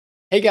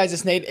Hey guys,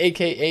 it's Nate,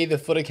 aka the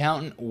FUT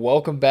Accountant.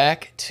 Welcome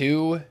back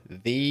to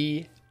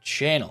the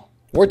channel.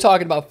 We're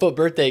talking about FUT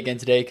Birthday again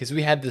today because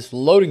we had this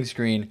loading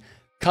screen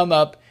come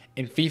up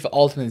in FIFA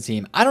Ultimate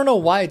Team. I don't know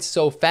why it's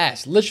so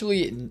fast.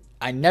 Literally,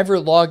 I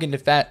never log into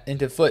FUT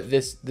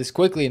this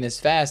quickly and this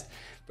fast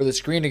for the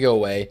screen to go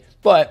away.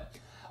 But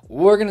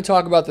we're going to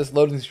talk about this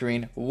loading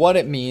screen, what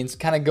it means,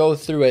 kind of go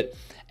through it,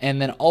 and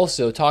then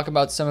also talk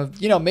about some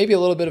of, maybe a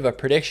little bit of a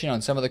prediction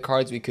on some of the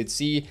cards we could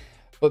see.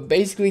 But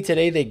basically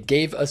today they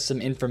gave us some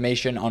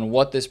information on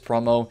what this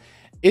promo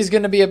is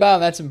going to be about.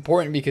 And that's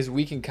important because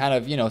we can kind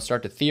of,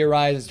 start to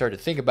theorize and start to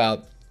think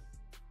about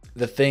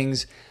the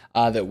things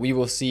that we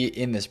will see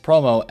in this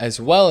promo,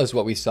 as well as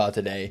what we saw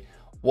today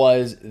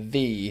was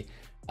the,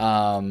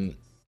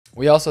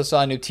 we also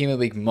saw a new Team of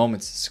the Week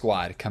Moments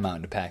squad come out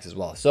into packs as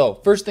well.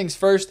 So first things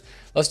first,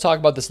 let's talk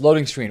about this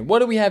loading screen. What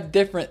do we have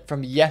different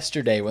from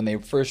yesterday when they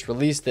first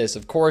released this?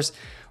 Of course,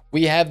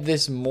 we have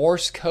this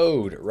Morse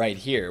code right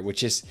here,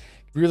 which is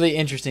really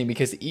interesting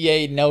because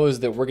EA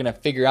knows that we're going to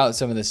figure out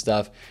some of this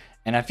stuff.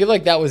 And I feel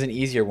like that was an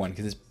easier one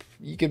because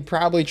you could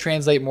probably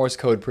translate Morse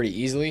code pretty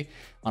easily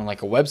on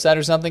like a website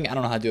or something. I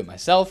don't know how to do it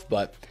myself,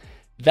 but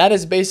that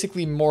is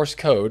basically Morse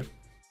code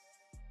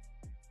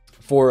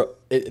for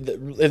it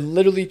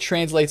literally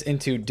translates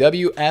into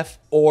WF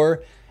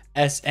or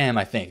SM,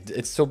 I think.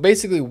 It's so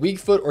basically weak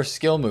foot or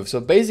skill move. So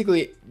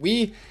basically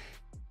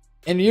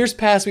in years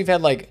past, we've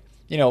had like,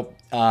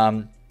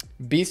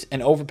 beast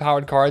and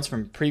overpowered cards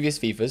from previous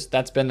FIFAs.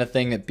 That's been the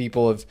thing that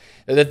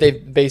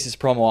they've based this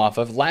promo off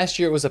of. Last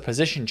year it was a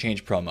position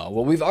change promo.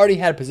 Well, we've already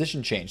had a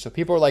position change. So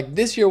people are like,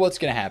 this year what's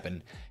going to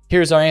happen?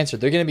 Here's our answer.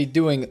 They're going to be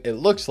doing, it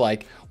looks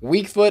like,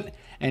 weak foot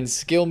and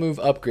skill move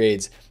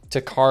upgrades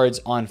to cards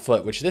on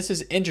foot, which this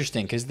is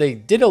interesting because they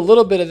did a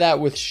little bit of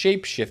that with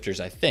shapeshifters,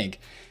 I think.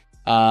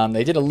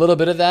 They did a little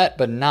bit of that,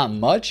 but not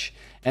much.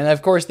 And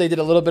of course they did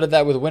a little bit of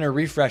that with Winter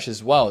Refresh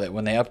as well, that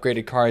when they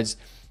upgraded cards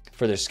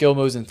for their skill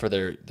moves and for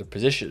their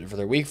position, for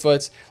their weak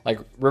foots. Like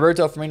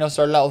Roberto Firmino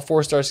started out with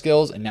 4-star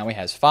skills and now he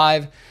has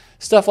 5.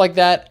 Stuff like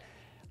that.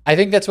 I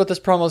think that's what this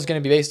promo is going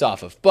to be based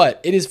off of. But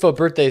it is FUT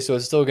Birthday, so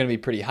it's still going to be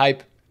pretty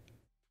hype.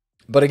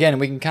 But again,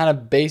 we can kind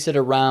of base it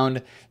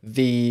around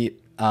the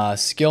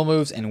skill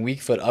moves and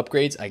weak foot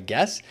upgrades, I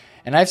guess.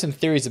 And I have some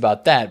theories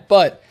about that.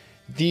 But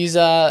these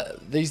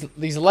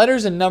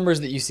letters and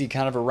numbers that you see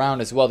kind of around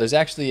as well. There's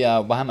actually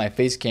behind my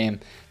face cam,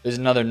 there's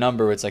another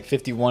number. It's like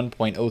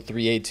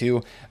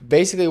 51.0382.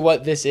 Basically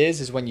what this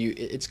is when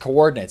it's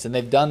coordinates, and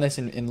they've done this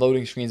in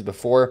loading screens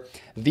before.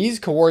 These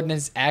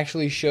coordinates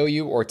actually show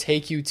you or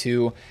take you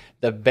to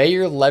the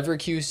Bayer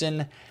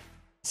Leverkusen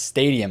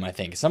stadium, I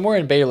think, somewhere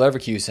in Bayer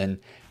Leverkusen.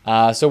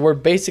 So we're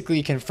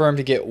basically confirmed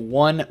to get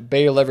one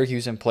Bayer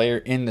Leverkusen player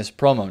in this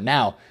promo.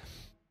 Now,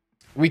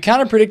 we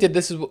kind of predicted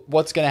this is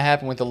what's going to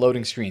happen with the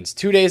loading screens.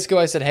 2 days ago,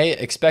 I said, hey,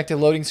 expect a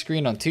loading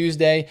screen on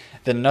Tuesday,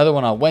 then another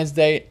one on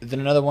Wednesday, then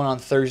another one on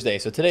Thursday.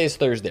 So today is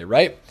Thursday,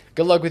 right?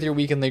 Good luck with your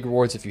weekend league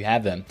rewards if you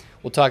have them.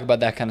 We'll talk about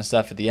that kind of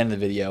stuff at the end of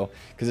the video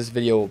because this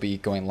video will be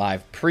going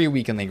live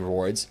pre-weekend league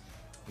rewards.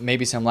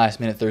 Maybe some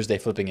last-minute Thursday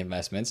flipping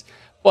investments.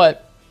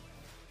 But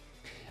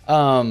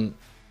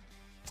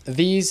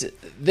these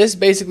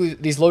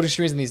loading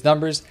screens and these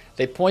numbers,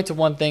 they point to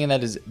one thing, and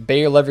that is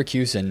Bayer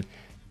Leverkusen.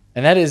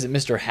 And that is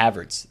Mr.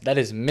 Havertz. That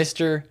is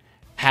Mr.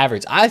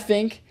 Havertz. I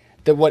think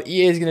that what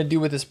EA is going to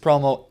do with this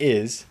promo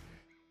is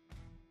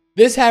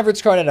this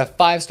Havertz card had a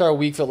 5-star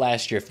weak foot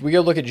last year. If we go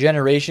look at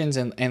generations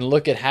and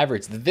look at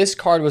Havertz, this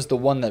card was the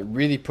one that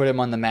really put him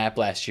on the map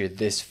last year.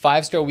 This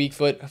 5-star weak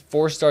foot,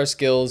 4-star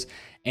skills,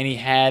 and he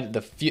had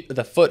the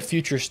FUT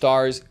Future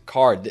Stars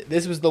card.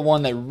 This was the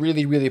one that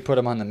really put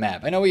him on the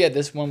map. I know we had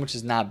this one, which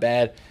is not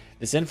bad.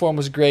 This Inform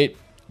was great,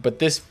 but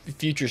this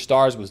Future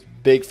Stars was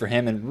big for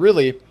him and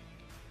really,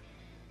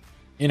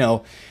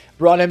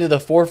 brought him to the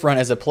forefront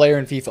as a player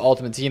in FIFA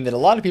Ultimate Team that a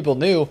lot of people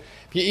knew.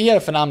 He had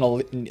a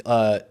phenomenal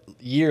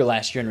year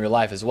last year in real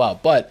life as well.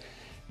 But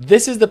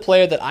this is the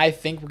player that I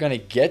think we're going to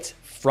get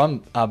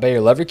from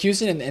Bayer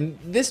Leverkusen. And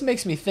this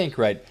makes me think,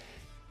 right,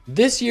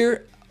 this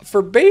year,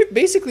 for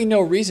basically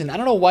no reason, I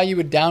don't know why you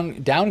would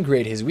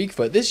downgrade his weak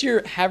foot. This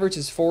year, Havertz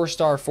is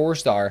 4-star,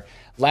 4-star.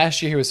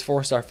 Last year, he was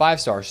 4-star,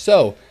 5-star.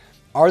 So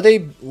are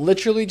they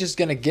literally just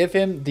going to give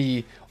him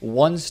the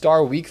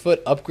 1-star weak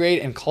foot upgrade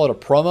and call it a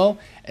promo?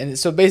 And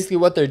so basically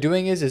what they're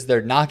doing is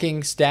they're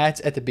knocking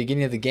stats at the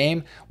beginning of the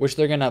game, which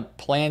they're going to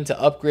plan to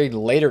upgrade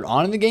later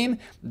on in the game.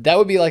 That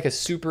would be like a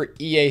super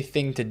EA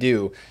thing to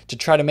do, to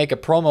try to make a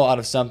promo out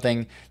of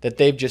something that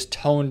they've just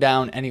toned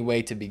down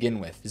anyway to begin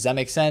with. Does that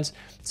make sense?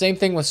 Same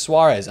thing with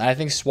Suarez. I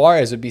think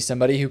Suarez would be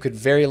somebody who could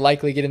very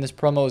likely get in this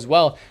promo as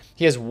well.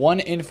 He has one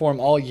Inform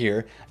all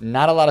year,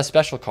 not a lot of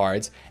special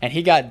cards, and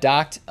he got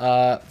docked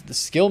the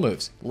skill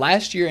moves.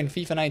 Last year in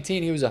FIFA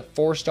 19, he was a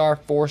 4-star,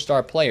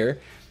 4-star player.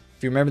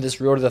 If you remember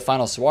this Road to the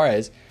Final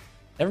Suarez,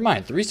 never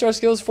mind, 3-star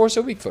skills,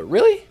 4-star weak foot.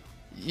 Really?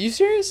 You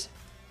serious?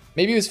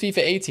 Maybe it was FIFA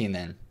 18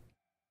 then.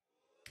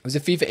 Was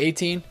it FIFA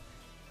 18?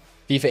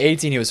 FIFA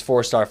 18, he was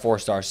 4-star,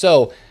 4-star.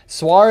 So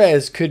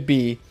Suarez could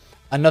be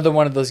another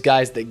one of those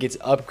guys that gets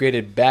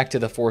upgraded back to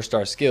the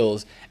 4-star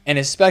skills. And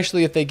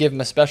especially if they give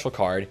him a special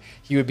card,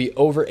 he would be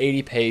over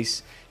 80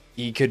 pace.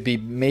 He could be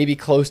maybe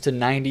close to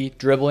 90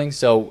 dribbling.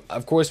 So,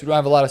 of course, we don't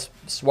have a lot of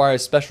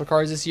Suarez special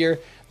cards this year.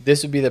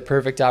 This would be the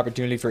perfect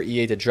opportunity for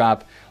EA to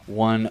drop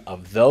one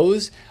of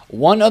those.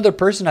 One other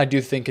person I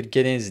do think could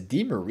get in is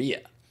Di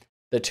Maria,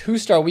 the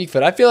 2-star weak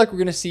foot. I feel like we're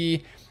going to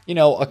see, you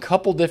know, a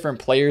couple different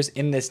players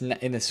in this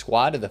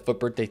squad of the FUT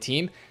Birthday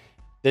team.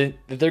 They're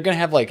going to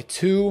have like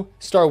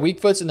 2-star weak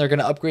foots and they're going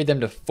to upgrade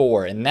them to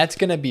 4. And that's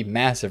going to be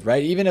massive,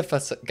 right? Even if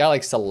a guy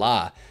like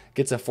Salah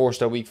gets a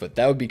 4-star weak foot,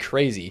 that would be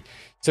crazy.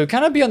 So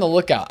kind of be on the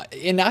lookout.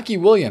 Inaki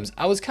Williams,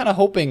 I was kind of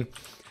hoping,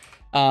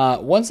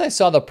 once I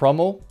saw the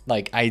promo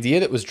like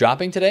idea that was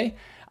dropping today,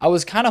 I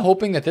was kind of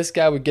hoping that this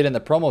guy would get in the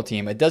promo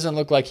team. It doesn't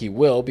look like he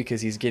will because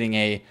he's getting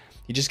he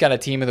just got a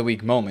team of the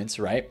week moments,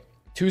 right?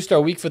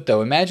 2-star weak foot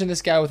though. Imagine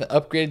this guy with an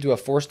upgraded to a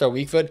 4-star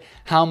weak foot,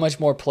 how much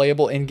more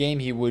playable in game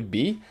he would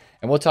be.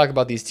 And we'll talk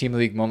about these team of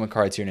the week moment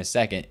cards here in a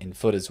second in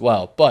FUT as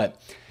well. But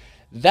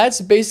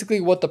that's basically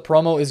what the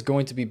promo is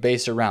going to be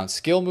based around: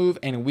 skill move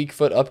and weak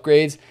foot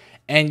upgrades.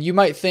 And you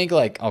might think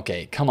like,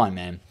 okay, come on,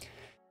 man.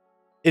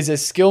 Is a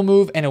skill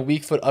move and a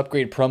weak foot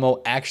upgrade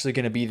promo actually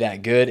going to be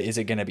that good? Is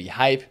it going to be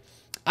hype?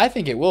 I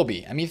think it will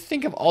be. I mean,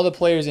 think of all the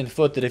players in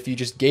FUT that if you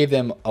just gave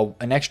them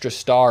an extra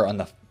star on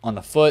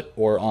the foot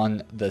or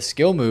on the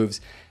skill moves,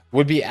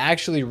 would be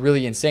actually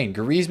really insane.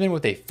 Griezmann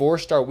with a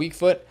 4-star weak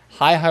foot,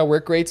 high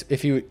work rates.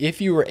 If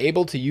you were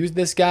able to use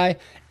this guy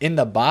in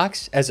the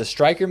box as a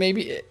striker,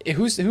 maybe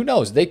who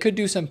knows? They could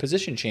do some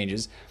position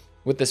changes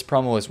with this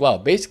promo as well.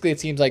 Basically, it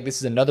seems like this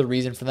is another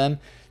reason for them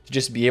to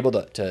just be able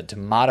to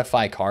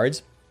modify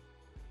cards.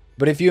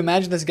 But if you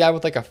imagine this guy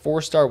with like a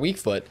 4-star weak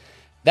foot,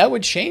 that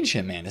would change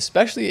him, man.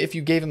 Especially if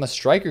you gave him a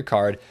striker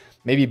card,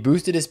 maybe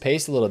boosted his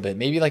pace a little bit,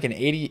 maybe like an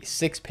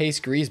 86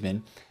 pace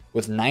Griezmann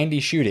with 90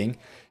 shooting.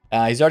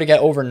 He's already got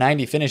over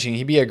 90 finishing.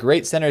 He'd be a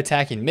great center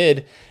attacking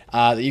mid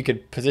that you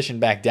could position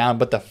back down.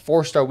 But the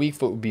 4-star weak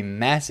foot would be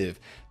massive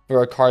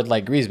for a card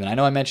like Griezmann. I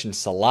know I mentioned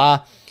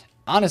Salah.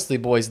 Honestly,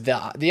 boys,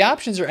 the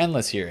options are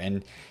endless here.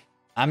 And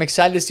I'm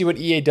excited to see what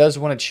EA does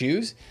want to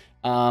choose.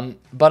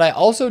 But I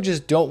also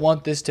just don't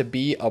want this to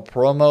be a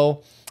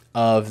promo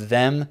of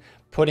them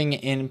putting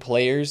in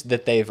players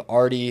that they've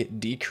already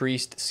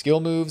decreased skill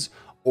moves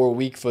or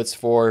weak foots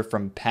for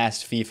from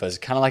past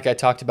FIFAs. Kind of like I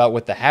talked about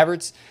with the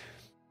Havertz.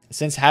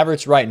 Since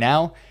Havertz right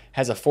now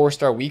has a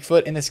 4-star weak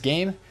foot in this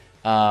game,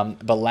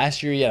 but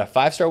last year he had a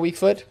 5-star weak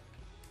foot,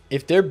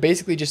 if they're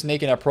basically just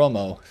making a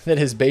promo that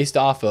is based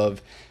off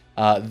of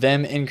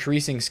them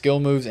increasing skill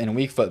moves and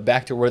weak foot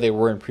back to where they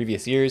were in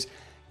previous years,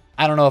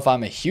 I don't know if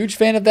I'm a huge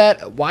fan of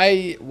that.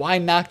 Why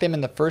knock them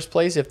in the first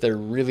place if they're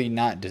really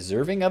not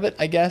deserving of it,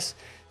 I guess,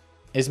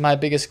 is my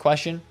biggest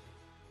question.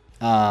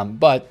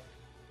 But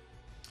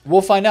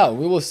we'll find out.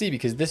 We will see,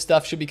 because this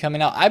stuff should be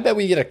coming out. I bet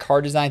we get a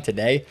card design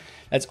today.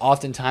 That's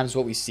oftentimes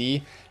what we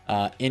see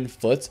in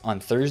FUT on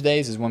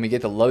Thursdays, is when we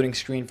get the loading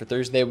screen for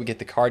Thursday, we get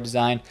the card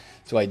design.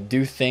 So I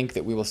do think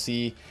that we will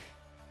see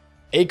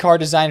a card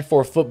design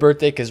for FUT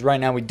Birthday, because right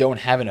now we don't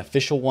have an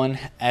official one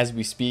as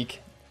we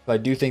speak. But I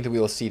do think that we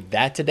will see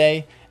that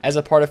today as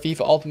a part of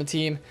FIFA Ultimate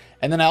Team.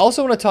 And then I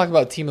also want to talk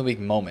about Team of the Week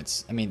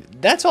moments. I mean,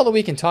 that's all that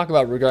we can talk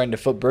about regarding to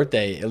FUT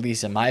Birthday, at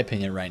least in my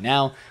opinion right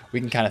now. We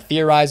can kind of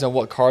theorize on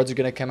what cards are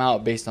going to come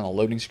out based on the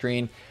loading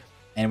screen.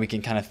 And we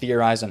can kind of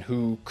theorize on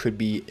who could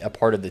be a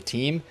part of the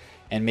team.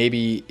 And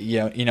maybe,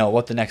 you know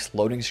what the next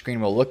loading screen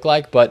will look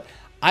like. But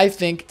I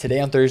think today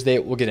on Thursday,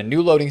 we'll get a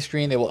new loading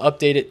screen. They will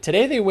update it.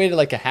 Today, they waited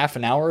like a half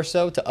an hour or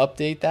so to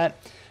update that.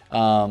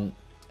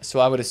 So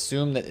I would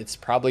assume that it's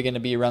probably going to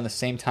be around the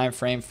same time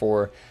frame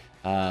for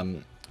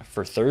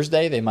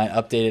Thursday. They might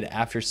update it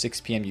after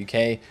 6 p.m.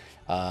 UK,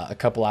 a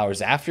couple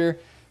hours after.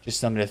 Just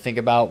something to think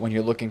about when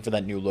you're looking for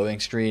that new loading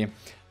screen.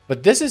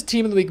 But this is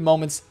Team of the Week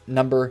Moments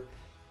number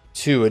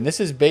 2, and this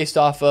is based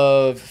off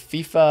of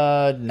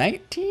FIFA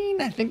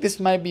 19. I think this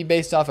might be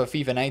based off of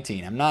FIFA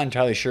 19. I'm not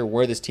entirely sure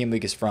where this Team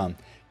League is from.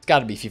 It's got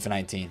to be FIFA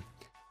 19.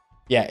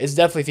 Yeah, it's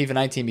definitely FIFA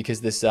 19,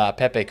 because this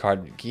Pepe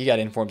card, he got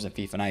informs in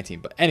FIFA 19.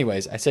 But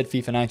anyways, I said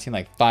FIFA 19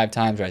 like 5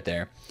 times right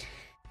there.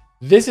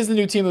 This is the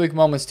new Team of the Week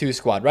Moments 2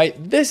 squad, right?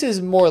 This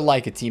is more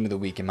like a Team of the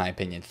Week, in my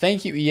opinion.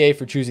 Thank you, EA,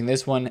 for choosing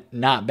this one.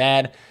 Not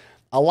bad.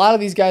 A lot of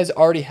these guys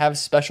already have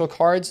special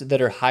cards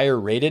that are higher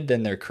rated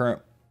than their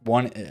current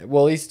one.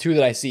 Well, at least 2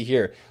 that I see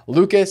here.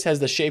 Lucas has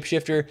the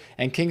Shapeshifter,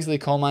 and Kingsley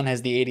Coman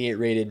has the 88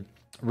 rated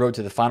Road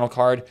to the Final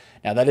card.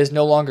 Now, that is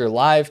no longer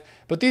live,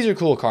 but these are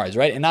cool cards,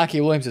 right?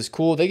 Inaki Williams is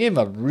cool. They gave him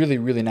a really,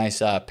 really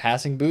nice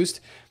passing boost.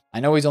 I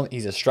know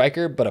he's a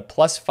striker, but a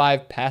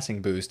 +5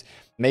 passing boost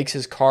makes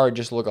his card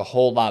just look a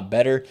whole lot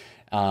better.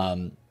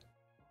 So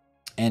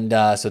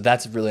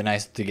that's really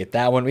nice to get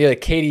that one. We had a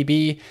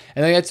KDB,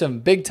 and we had some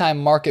big-time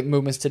market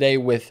movements today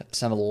with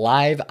some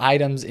live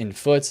items in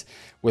FUT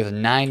with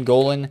 9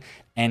 Golan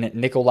and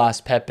Nicolas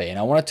Pepe. And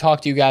I want to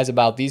talk to you guys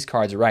about these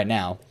cards right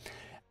now,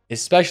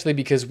 especially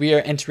because we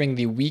are entering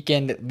the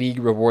weekend league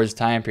rewards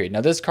time period. Now,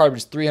 this card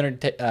was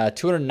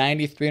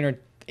 290,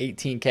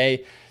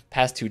 318K.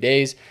 past 2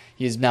 days.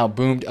 He has now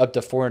boomed up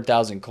to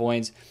 400,000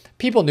 coins.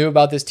 People knew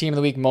about this Team of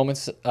the Week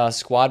Moments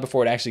squad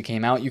before it actually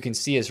came out. You can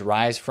see his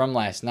rise from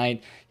last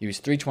night. He was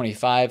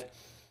 325.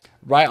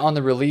 Right on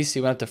the release,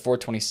 he went up to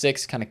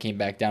 426, kind of came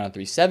back down to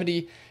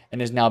 370,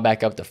 and is now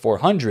back up to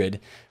 400.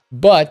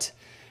 But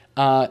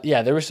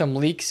yeah, there was some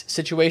leaks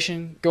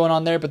situation going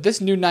on there, but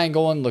this new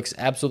 9-Golan looks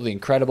absolutely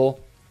incredible,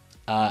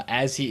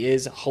 as he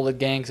is Hullet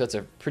Gang, so that's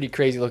a pretty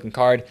crazy looking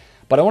card.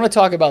 But I want to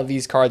talk about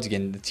these cards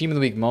again, the Team of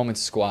the Week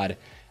Moments squad.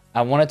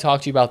 I want to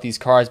talk to you about these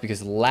cards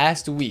because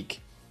last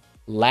week,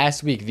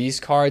 these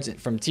cards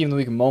from Team of the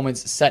Week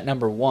Moments set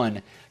number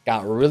 1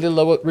 got really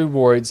low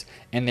rewards,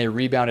 and they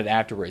rebounded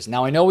afterwards.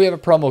 Now, I know we have a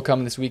promo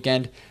coming this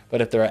weekend,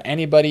 but if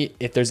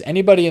there's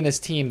anybody in this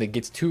team that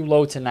gets too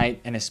low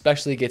tonight, and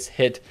especially gets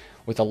hit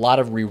with a lot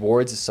of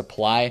rewards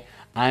supply,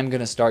 I'm going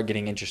to start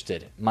getting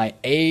interested. My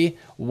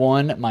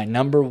A1, my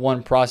number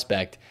 1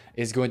 prospect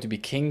is going to be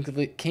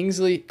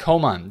Kingsley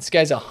Coman. This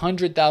guy's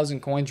 100,000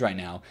 coins right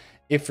now.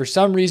 If for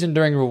some reason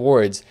during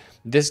rewards,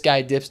 this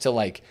guy dips to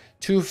like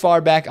too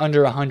far back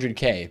under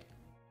 100K,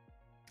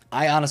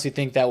 I honestly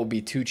think that will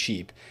be too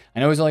cheap. I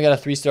know he's only got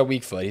a 3-star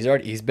weak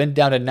foot. He's been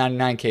down to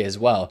 99K as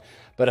well.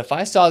 But if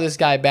I saw this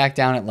guy back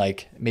down at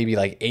like maybe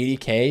like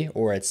 80K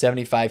or at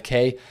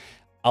 75K,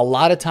 a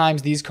lot of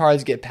times these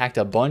cards get packed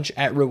a bunch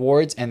at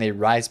rewards and they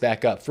rise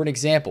back up. For an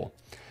example,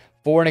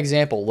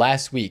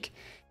 last week,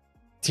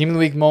 Team of the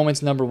Week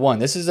Moments number 1.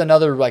 This is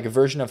another like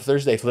version of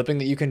Thursday flipping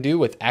that you can do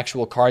with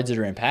actual cards that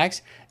are in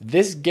packs.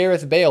 This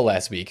Gareth Bale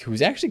last week,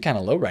 who's actually kind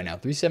of low right now,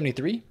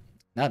 373,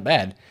 not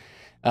bad.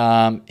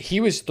 He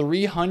was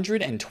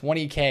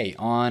 320K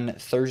on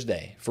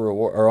Thursday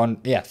for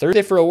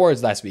Thursday for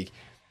awards last week.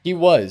 He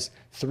was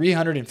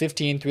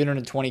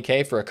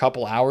 320K for a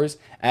couple hours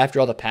after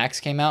all the packs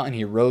came out, and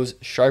he rose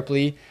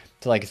sharply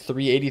to like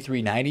 380,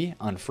 390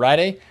 on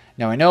Friday.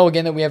 Now, I know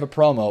again that we have a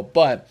promo,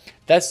 but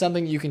that's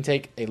something you can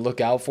take a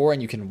look out for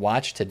and you can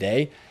watch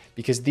today,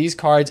 because these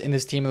cards in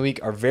this Team of the Week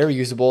are very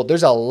usable.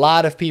 There's a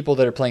lot of people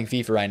that are playing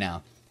FIFA right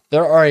now.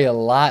 There are a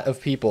lot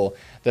of people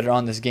that are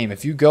on this game.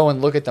 If you go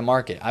and look at the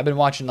market, I've been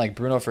watching like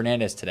Bruno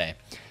Fernandes today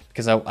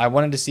because I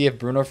wanted to see if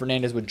Bruno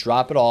Fernandes would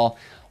drop at all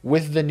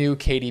with the new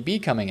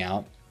KDB coming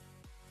out.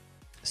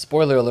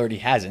 Spoiler alert, he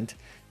hasn't,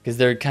 because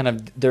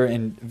they're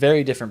in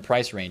very different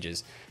price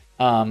ranges.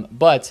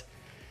 But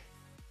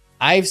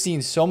I've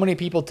seen so many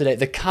people today.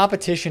 The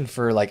competition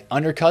for like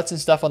undercuts and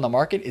stuff on the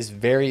market is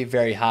very,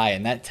 very high.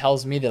 And that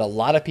tells me that a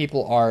lot of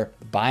people are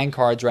buying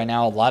cards right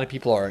now. A lot of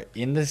people are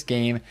in this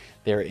game.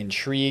 They're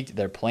intrigued.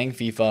 They're playing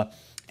FIFA.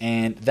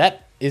 And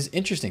that is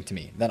interesting to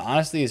me. That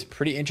honestly is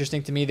pretty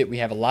interesting to me that we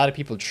have a lot of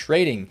people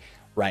trading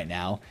right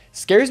now.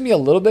 Scares me a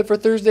little bit for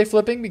Thursday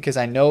flipping, because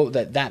I know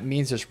that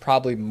means there's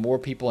probably more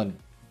people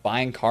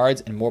buying cards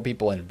and more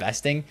people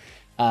investing.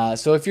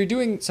 So if you're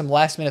doing some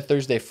last minute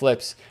Thursday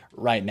flips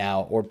right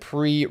now or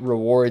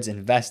pre-rewards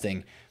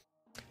investing,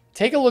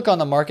 take a look on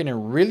the market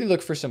and really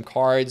look for some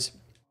cards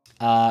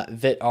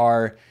that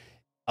are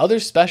other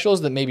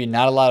specials that maybe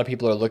not a lot of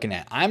people are looking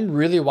at. I'm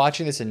really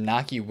watching this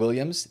Inaki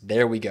Williams.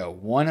 There we go,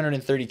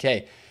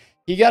 130K.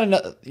 He got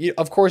another,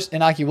 of course,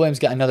 Inaki Williams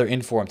got another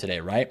inform today,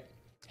 right?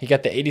 He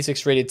got the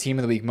 86 rated Team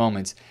of the Week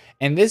Moments.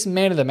 And this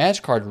Man of the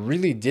Match card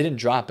really didn't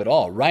drop at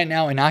all. Right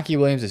now, Inaki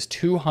Williams is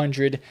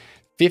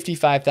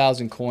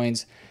 255,000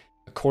 coins.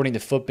 According to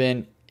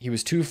Footbin, he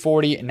was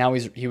 240, and now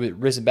he was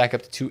risen back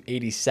up to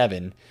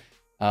 287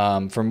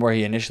 from where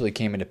he initially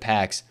came into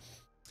packs.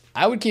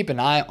 I would keep an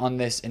eye on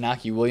this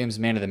Inaki Williams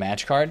Man of the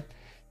Match card.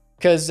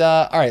 Because,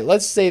 all right,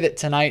 let's say that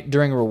tonight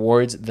during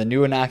rewards, the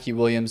new Inaki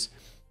Williams,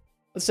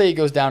 let's say he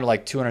goes down to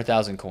like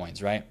 200,000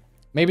 coins, right?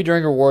 Maybe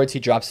during rewards, he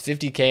drops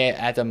 50K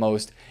at the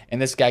most,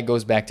 and this guy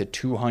goes back to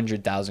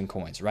 200,000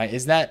 coins, right?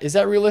 Is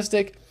that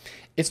realistic?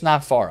 It's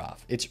not far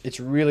off. It's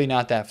really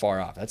not that far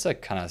off. That's a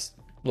kind of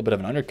little bit of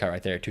an undercut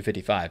right there,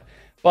 255.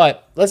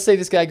 But let's say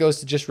this guy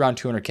goes to just around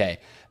 200K.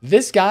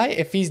 This guy,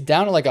 if he's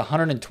down to like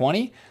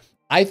 120,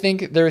 I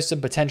think there is some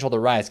potential to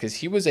rise, because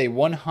he was a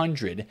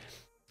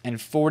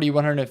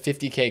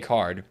 150K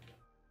card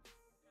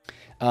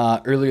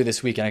earlier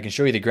this week, and I can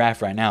show you the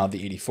graph right now of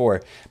the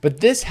 84. But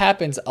this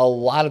happens a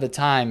lot of the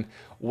time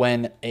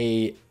when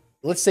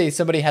let's say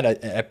somebody had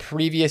a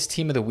previous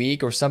Team of the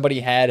Week, or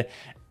somebody had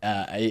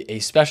a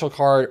special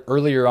card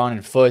earlier on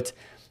in FUT,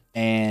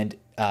 and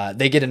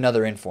they get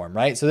another inform,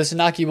 right? So this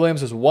Inaki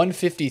Williams was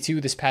 152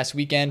 this past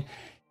weekend.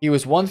 He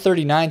was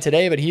 139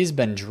 today, but he's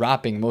been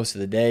dropping most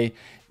of the day.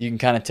 You can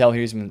kind of tell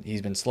he's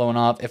been slowing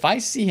off. If I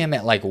see him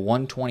at like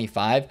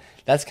 125,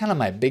 that's kind of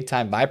my big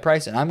time buy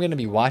price, and I'm going to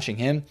be watching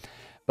him.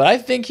 But I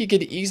think he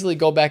could easily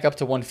go back up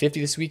to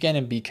 150 this weekend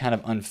and be kind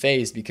of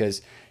unfazed,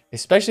 because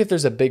especially if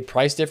there's a big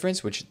price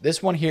difference, which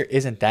this one here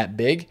isn't that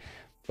big,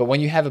 but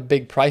when you have a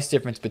big price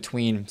difference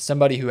between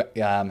somebody who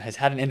has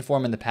had an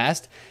inform in the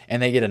past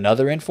and they get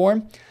another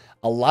inform,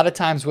 a lot of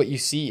times what you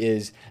see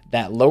is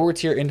that lower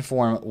tier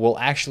inform will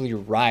actually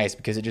rise,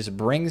 because it just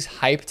brings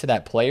hype to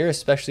that player,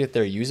 especially if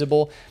they're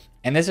usable.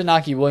 And this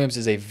Inaki Williams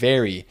is a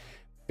very,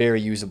 very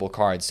usable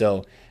card.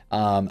 So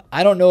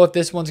I don't know if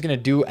this one's going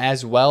to do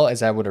as well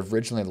as I would have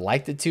originally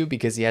liked it to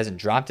because he hasn't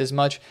dropped as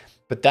much.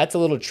 But that's a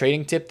little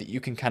trading tip that you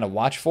can kind of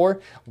watch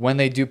for when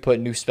they do put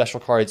new special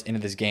cards into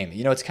this game.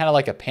 You know, it's kind of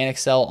like a panic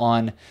sell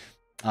on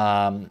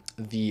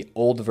the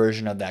old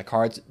version of that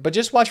cards. But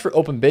just watch for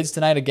open bids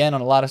tonight again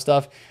on a lot of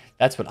stuff.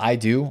 That's what I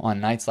do on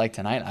nights like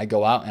tonight. I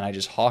go out and I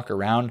just hawk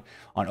around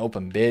on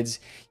open bids.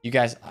 You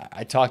guys,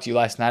 I talked to you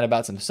last night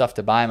about some stuff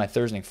to buy in my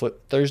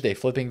Thursday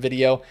flipping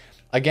video.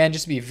 Again,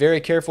 just be very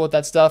careful with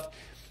that stuff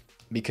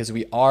because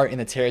we are in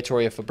the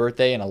territory of FUT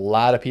Birthday and a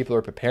lot of people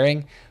are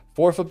preparing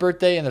for FUT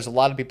Birthday and there's a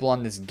lot of people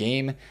on this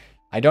game.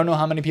 I don't know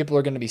how many people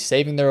are going to be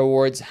saving their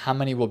awards, how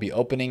many will be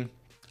opening.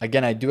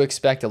 Again, I do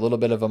expect a little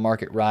bit of a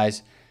market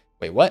rise.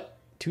 Wait, what?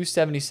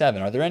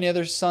 277. Are there any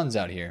other suns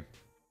out here?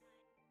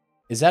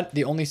 Is that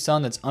the only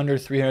sun that's under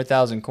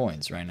 300,000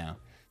 coins right now?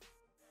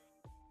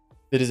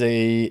 It is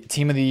a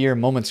Team of the Year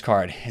Moments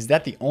card. Is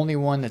that the only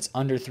one that's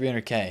under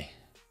 300K?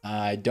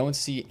 I don't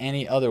see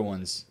any other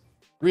ones.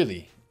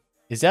 Really?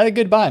 Is that a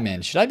good buy,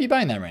 man? Should I be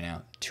buying that right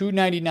now?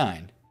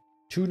 299.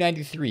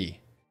 293.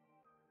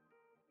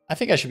 I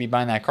think I should be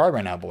buying that card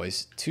right now,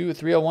 boys.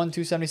 301,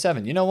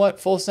 277. You know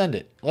what? Full send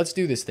it. Let's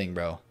do this thing,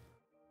 bro.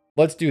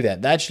 Let's do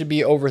that. That should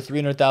be over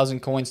 300,000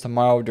 coins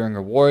tomorrow during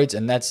rewards,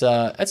 and that's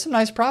some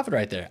nice profit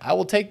right there. I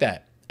will take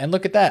that. And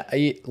look at that.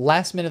 A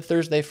last-minute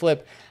Thursday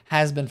flip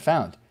has been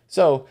found.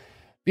 So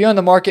be on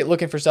the market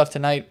looking for stuff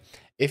tonight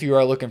if you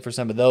are looking for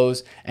some of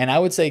those. And I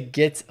would say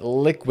get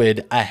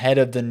liquid ahead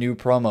of the new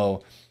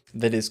promo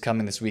that is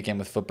coming this weekend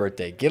with FUT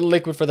Birthday. Get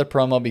liquid for the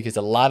promo because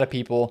a lot of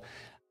people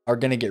are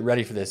going to get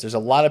ready for this. There's a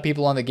lot of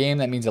people on the game.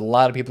 That means a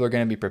lot of people are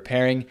going to be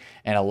preparing,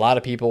 and a lot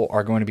of people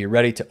are going to be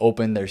ready to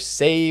open their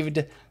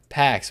saved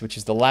packs, which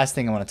is the last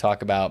thing I want to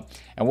talk about.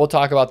 And we'll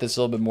talk about this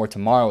a little bit more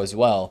tomorrow as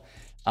well,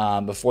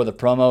 before the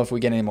promo if we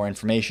get any more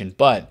information.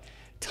 But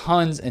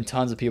tons and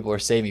tons of people are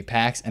saving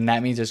packs, and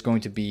that means there's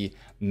going to be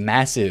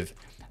massive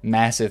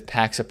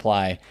pack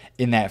supply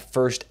in that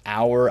first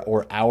hour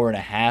or hour and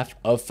a half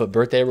of FUT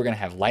Birthday. We're going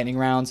to have lightning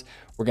rounds.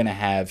 We're going to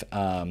have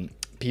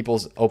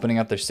people's opening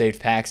up their saved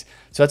packs.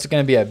 So that's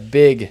going to be a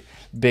big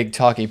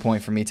talking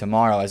point for me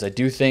tomorrow, as I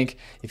do think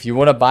if you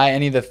want to buy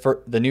any of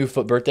the new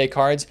FUT Birthday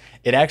cards,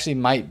 it actually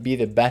might be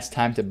the best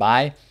time to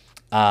buy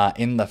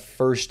in the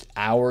first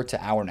hour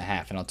to hour and a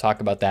half. And I'll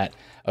talk about that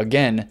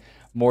again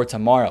more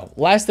tomorrow.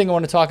 Last thing I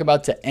want to talk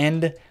about to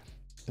end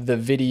the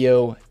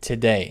video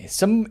today,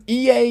 some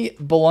EA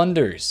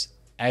blunders,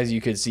 as you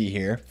could see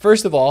here.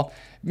 First of all,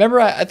 remember,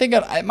 I think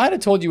I might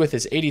have told you with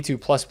this 82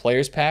 plus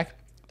players pack,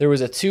 there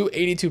was a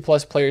 282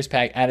 plus players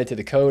pack added to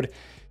the code.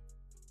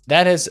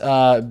 That has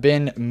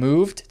been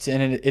moved to,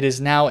 and it is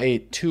now a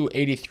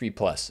 283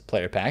 plus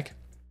player pack.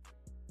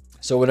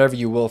 So whatever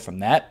you will from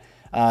that.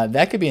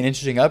 That could be an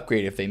interesting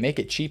upgrade if they make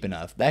it cheap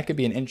enough. That could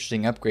be an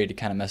interesting upgrade to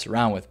kind of mess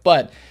around with.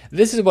 But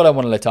this is what I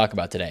wanted to talk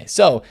about today.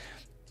 So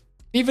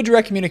FIFA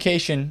Direct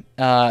Communication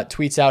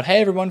tweets out, "Hey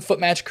everyone, FUT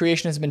match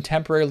creation has been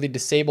temporarily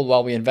disabled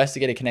while we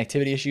investigate a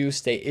connectivity issue.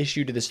 Stay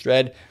tuned to this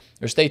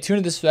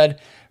thread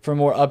for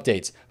more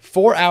updates."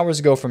 4 hours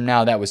ago from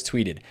now, that was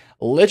tweeted.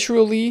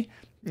 Literally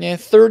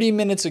 30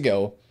 minutes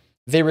ago,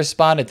 they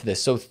responded to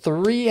this. So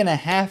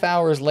 3.5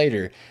 hours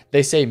later,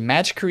 they say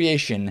match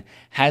creation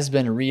has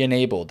been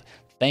re-enabled.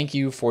 Thank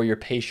you for your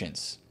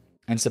patience.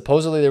 And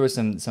supposedly there was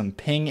some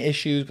ping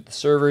issues with the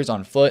servers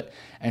on FUT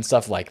and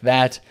stuff like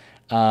that.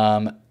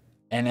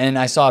 And then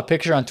I saw a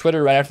picture on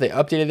Twitter right after they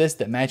updated this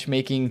that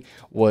matchmaking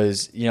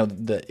was,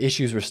 the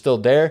issues were still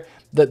there.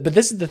 But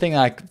this is the thing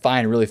that I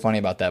find really funny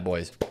about that,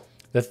 boys.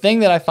 The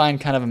thing that I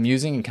find kind of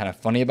amusing and kind of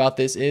funny about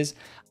this is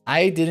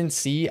I didn't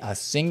see a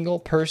single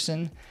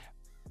person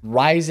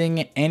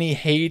rising any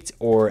hate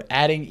or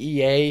adding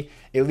EA,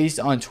 at least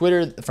on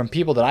Twitter from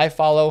people that I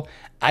follow.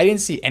 I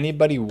didn't see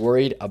anybody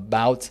worried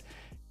about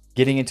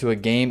getting into a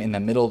game in the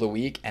middle of the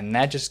week. And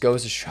that just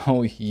goes to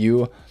show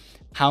you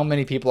how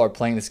many people are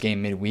playing this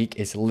game midweek.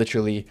 Is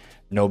literally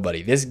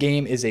nobody. This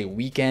game is a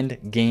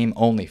weekend game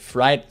only.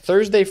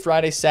 Thursday,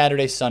 Friday,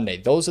 Saturday, Sunday.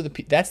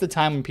 That's the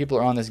time when people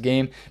are on this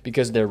game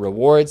because they're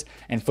rewards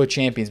and FUT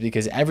champions,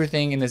 because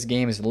everything in this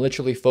game is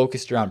literally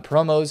focused around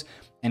promos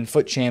and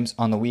FUT champs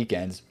on the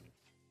weekends.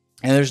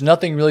 And there's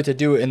nothing really to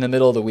do in the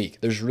middle of the week.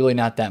 There's really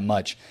not that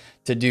much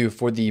to do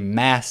for the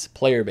mass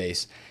player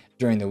base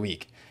during the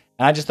week.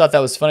 And I just thought that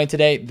was funny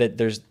today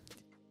that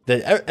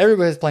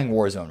everybody's playing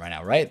Warzone right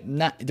now, right?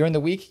 Not during the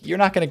week. You're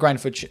not going to grind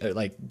FUT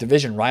like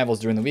division rivals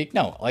during the week.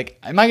 No, like,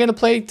 am I going to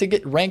play to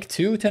get rank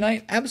 2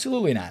 tonight?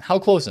 Absolutely not. How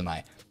close am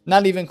I?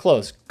 Not even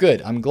close.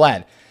 Good. I'm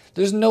glad.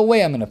 There's no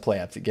way I'm going to play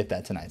up to get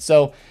that tonight.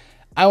 So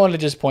I wanted to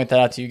just point that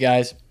out to you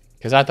guys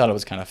because I thought it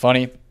was kind of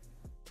funny.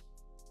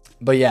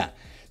 But yeah,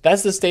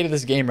 that's the state of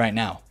this game right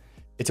now.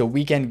 It's a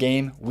weekend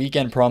game,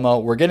 weekend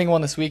promo. We're getting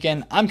one this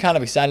weekend. I'm kind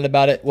of excited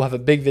about it. We'll have a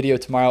big video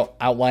tomorrow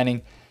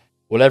outlining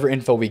whatever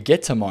info we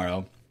get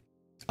tomorrow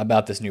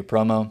about this new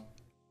promo.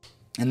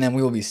 And then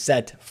we will be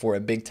set for a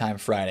big time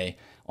Friday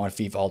on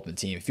FIFA Ultimate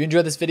Team. If you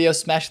enjoyed this video,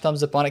 smash a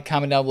thumbs up on it,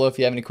 comment down below if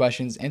you have any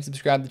questions, and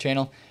subscribe to the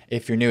channel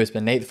if you're new. It's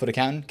been Nate, the FUT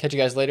Accountant. Catch you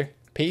guys later.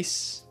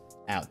 Peace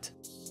out.